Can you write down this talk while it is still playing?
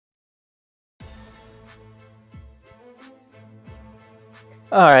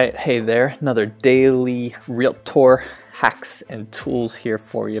All right, hey there, another daily Realtor hacks and tools here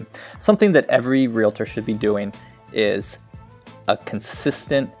for you. Something that every realtor should be doing is a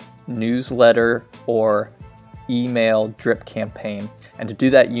consistent newsletter or email drip campaign. And to do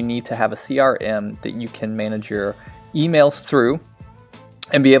that, you need to have a CRM that you can manage your emails through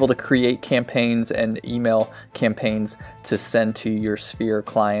and be able to create campaigns and email campaigns to send to your Sphere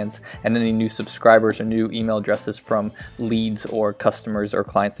clients and any new subscribers or new email addresses from leads or customers or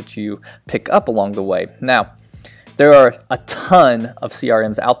clients that you pick up along the way. Now, there are a ton of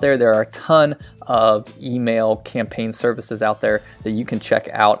CRMs out there. There are a ton of email campaign services out there that you can check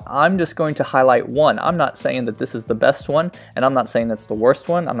out. I'm just going to highlight one. I'm not saying that this is the best one, and I'm not saying that's the worst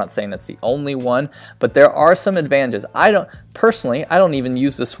one. I'm not saying that's the only one, but there are some advantages. I don't even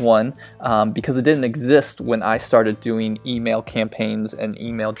use this one because it didn't exist when I started doing email campaigns and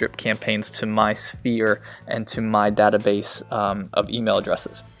email drip campaigns to my Sphere and to my database of email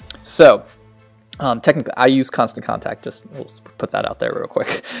addresses. So, technically, I use Constant Contact, let's put that out there real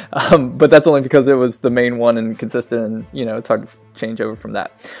quick. But that's only because it was the main one and consistent, and it's hard to change over from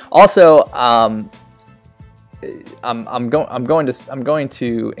that. Also, I'm going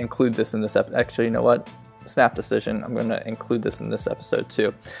to include this in this episode. Actually, you know what? Snap decision. I'm going to include this in this episode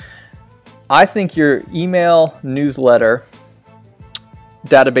too. I think your email newsletter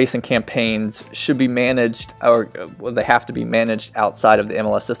database and campaigns should be managed, or they have to be managed outside of the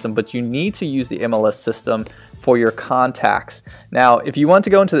MLS system, but you need to use the MLS system for your contacts. Now, if you want to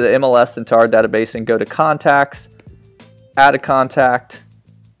go into the MLS, into our database, and go to contacts, add a contact,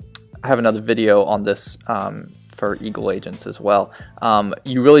 I have another video on this for Eagle agents as well.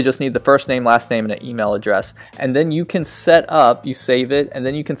 You really just need the first name, last name, and an email address. And then you can you save it, and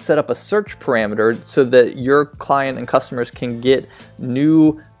then you can set up a search parameter so that your client and customers can get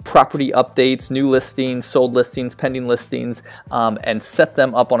new property updates, new listings, sold listings, pending listings, and set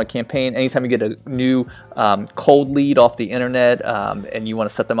them up on a campaign. Anytime you get a new cold lead off the internet and you want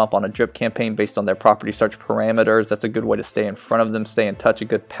to set them up on a drip campaign based on their property search parameters, that's a good way to stay in front of them, stay in touch, a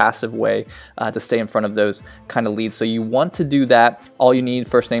good passive way to stay in front of those kind of leads. So you want to do that. All you need,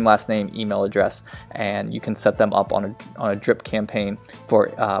 first name, last name, email address, and you can set them up on a drip campaign for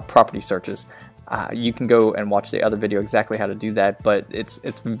property searches. You can go and watch the other video exactly how to do that, but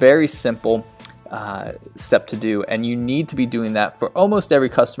it's very simple step to do, and you need to be doing that for almost every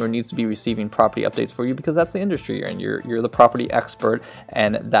customer. Needs to be receiving property updates for you because that's the industry you're in. You're the property expert,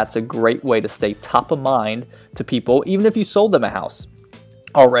 and that's a great way to stay top of mind to people, even if you sold them a house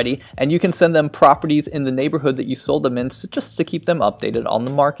already, and you can send them properties in the neighborhood that you sold them in, just to keep them updated on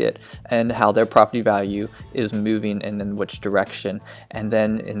the market and how their property value is moving and in which direction. And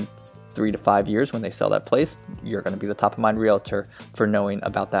then in 3 to 5 years when they sell that place, you're going to be the top of mind realtor for knowing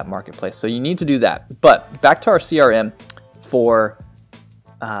about that marketplace. So you need to do that. But back to our CRM for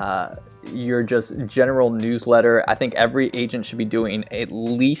your just general newsletter. I think every agent should be doing at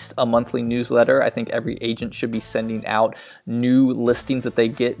least a monthly newsletter. I think every agent should be sending out new listings that they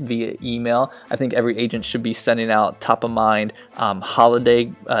get via email. I think every agent should be sending out top of mind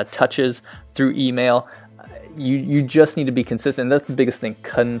holiday touches through email. You just need to be consistent. That's the biggest thing,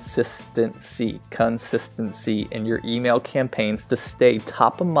 consistency in your email campaigns to stay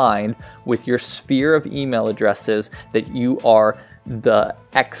top of mind with your sphere of email addresses, that you are the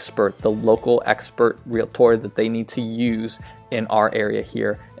expert, the local expert realtor that they need to use in our area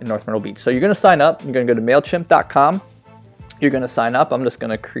here in North Myrtle Beach. So you're going to sign up. You're going to go to MailChimp.com. You're going to sign up. I'm just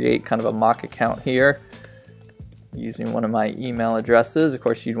going to create kind of a mock account here using one of my email addresses. Of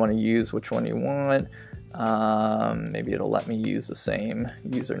course, you'd want to use which one you want. Maybe it'll let me use the same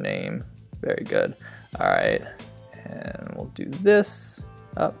username. Very good. All right, and we'll do this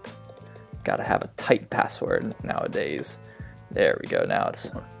up. Gotta have a tight password nowadays. There we go.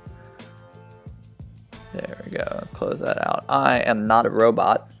 There we go. Close that out. I am not a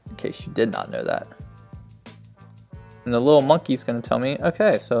robot, in case you did not know that. And the little monkey's gonna tell me,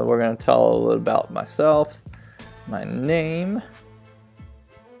 okay, so we're gonna tell a little about myself, my name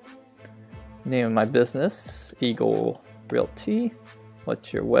of my business, Eagle Realty.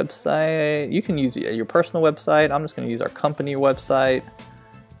 What's your website? You can use your personal website. I'm just going to use our company website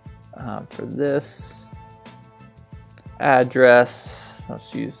for this. Address.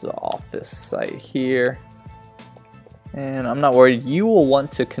 Let's use the office site here. And I'm not worried. You will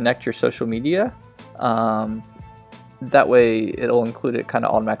want to connect your social media. That way it'll include it kind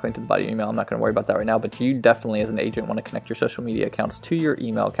of automatically into the body of your email. I'm not going to worry about that right now, but you definitely as an agent want to connect your social media accounts to your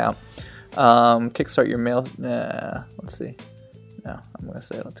email account. Kickstart your mail. Let's see. No, I'm going to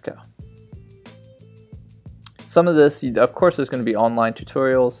say let's go. Some of this, of course, there's going to be online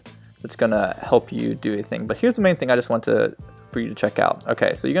tutorials that's going to help you do a thing. But here's the main thing I just want to for you to check out.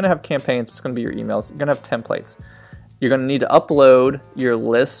 Okay, so you're going to have campaigns. It's going to be your emails. You're going to have templates. You're going to need to upload your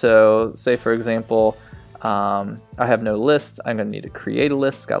list. So say, for example, I have no list. I'm going to need to create a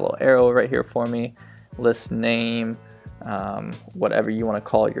list. It's got a little arrow right here for me. List name, whatever you want to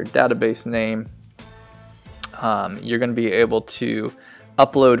call your database name. You're going to be able to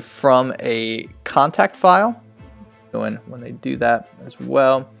upload from a contact file when they do that as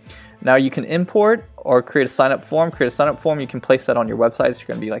well. Now you can import or create a sign-up form. Create a sign-up form. You can place that on your website. It's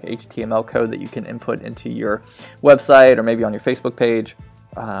going to be like HTML code that you can input into your website or maybe on your Facebook page,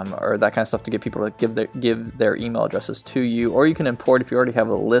 or that kind of stuff to get people to give their email addresses to you. Or you can import if you already have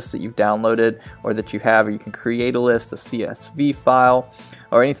a list that you've downloaded or that you have, or you can create a list, a CSV file,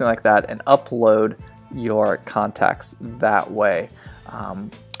 or anything like that, and upload your contacts that way.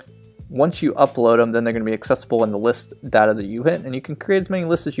 Once you upload them, then they're going to be accessible in the list data that you hit, and you can create as many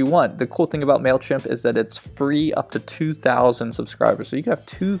lists as you want. The cool thing about MailChimp is that it's free up to 2,000 subscribers. So you can have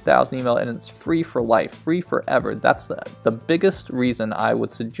 2,000 email, and it's free for life, free forever. That's the biggest reason I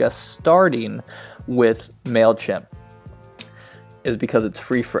would suggest starting with MailChimp, is because it's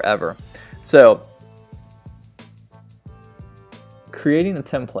free forever. So creating a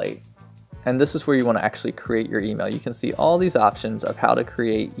template. And this is where you want to actually create your email. You can see all these options of how to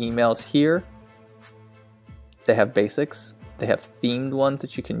create emails here. They have basics. They have themed ones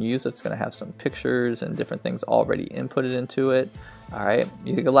that you can use. That's going to have some pictures and different things already inputted into it. All right,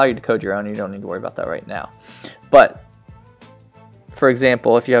 it allows you to code your own. You don't need to worry about that right now. But for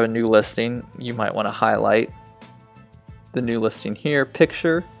example, if you have a new listing, you might want to highlight the new listing here,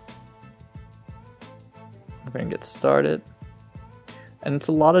 picture. We're going to get started. And it's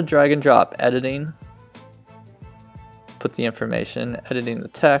a lot of drag and drop, editing, put the information, editing the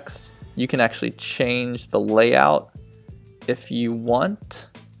text. You can actually change the layout if you want.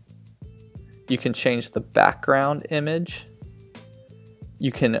 You can change the background image.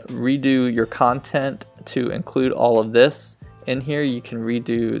 You can redo your content to include all of this in here. You can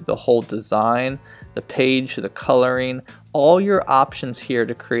redo the whole design, the page, the coloring, all your options here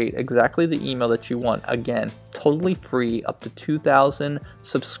to create exactly the email that you want. Again, totally free, up to 2,000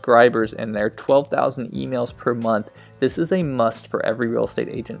 subscribers in there, 12,000 emails per month. This is a must for every real estate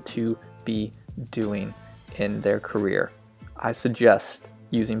agent to be doing in their career. I suggest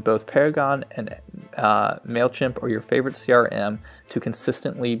using both Paragon and MailChimp or your favorite CRM to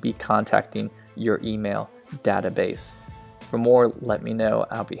consistently be contacting your email database. For more, let me know.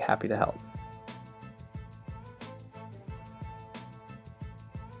 I'll be happy to help.